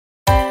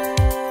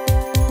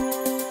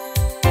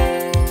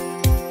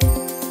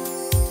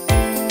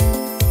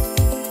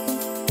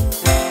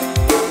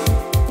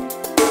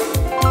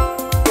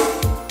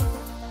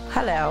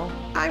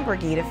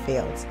Bregetta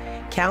Fields,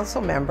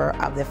 Council Member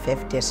of the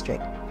 5th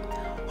District.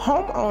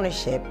 Home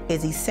ownership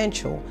is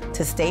essential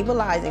to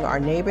stabilizing our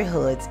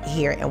neighborhoods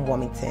here in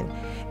Wilmington,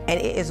 and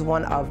it is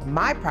one of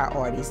my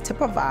priorities to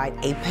provide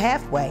a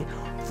pathway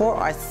for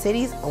our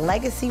city's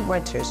legacy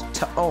renters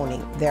to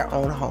owning their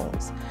own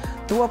homes.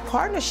 Through a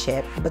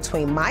partnership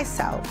between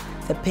myself,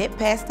 the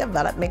PittPass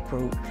Development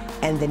Group,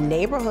 and the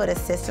Neighborhood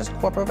Assistance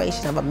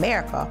Corporation of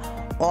America,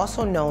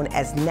 also known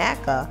as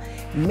NACA,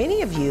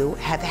 many of you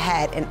have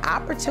had an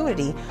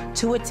opportunity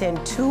to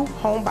attend 2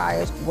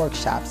 homebuyers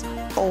workshops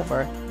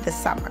over the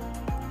summer.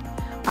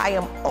 I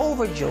am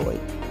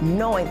overjoyed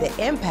knowing the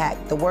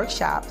impact the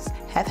workshops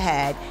have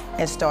had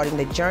in starting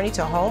the journey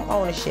to home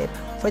ownership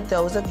for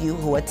those of you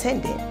who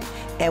attended,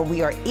 and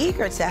we are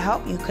eager to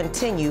help you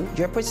continue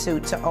your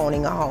pursuit to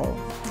owning a home.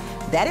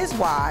 That is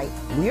why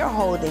we are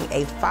holding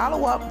a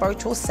follow-up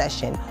virtual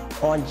session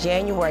on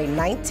January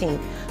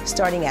 19th,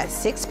 starting at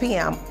 6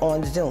 p.m.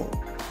 on Zoom.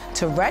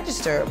 To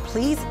register,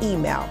 please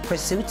email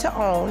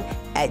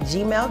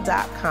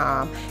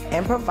pursuittown@gmail.com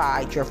and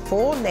provide your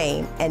full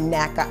name and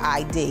NACA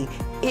ID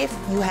if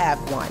you have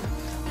one.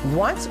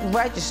 Once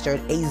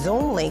registered, a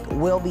Zoom link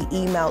will be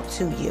emailed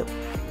to you.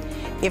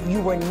 If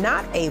you were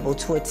not able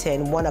to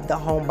attend one of the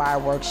homebuyer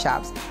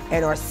workshops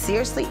and are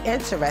seriously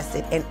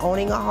interested in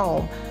owning a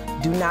home,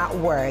 do not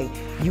worry,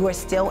 you are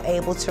still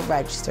able to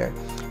register.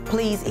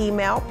 Please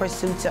email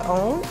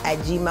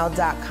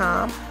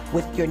pursuittown@gmail.com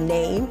with your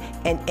name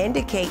and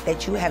indicate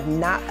that you have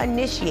not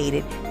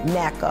initiated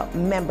NACA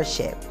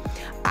membership.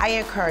 I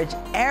encourage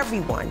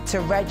everyone to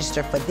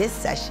register for this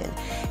session,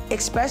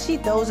 especially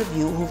those of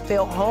you who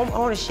feel home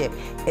ownership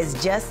is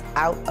just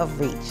out of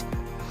reach.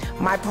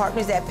 My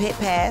partners at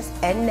PittPass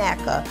and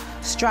NACA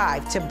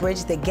strive to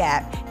bridge the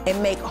gap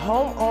and make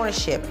home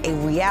ownership a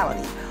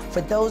reality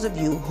for those of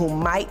you who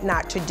might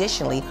not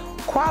traditionally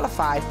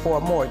qualify for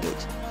a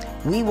mortgage.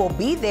 We will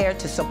be there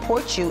to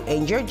support you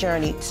in your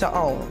journey to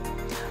own.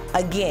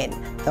 Again,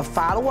 the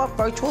follow-up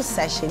virtual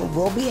session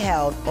will be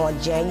held on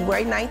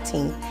January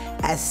 19th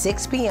at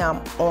 6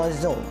 p.m. on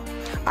Zoom.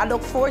 I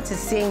look forward to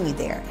seeing you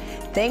there.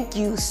 Thank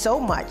you so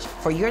much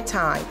for your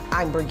time.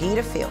 I'm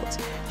Bregetta Fields,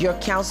 your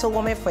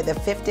councilwoman for the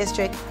 5th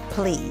District.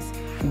 Please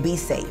be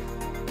safe.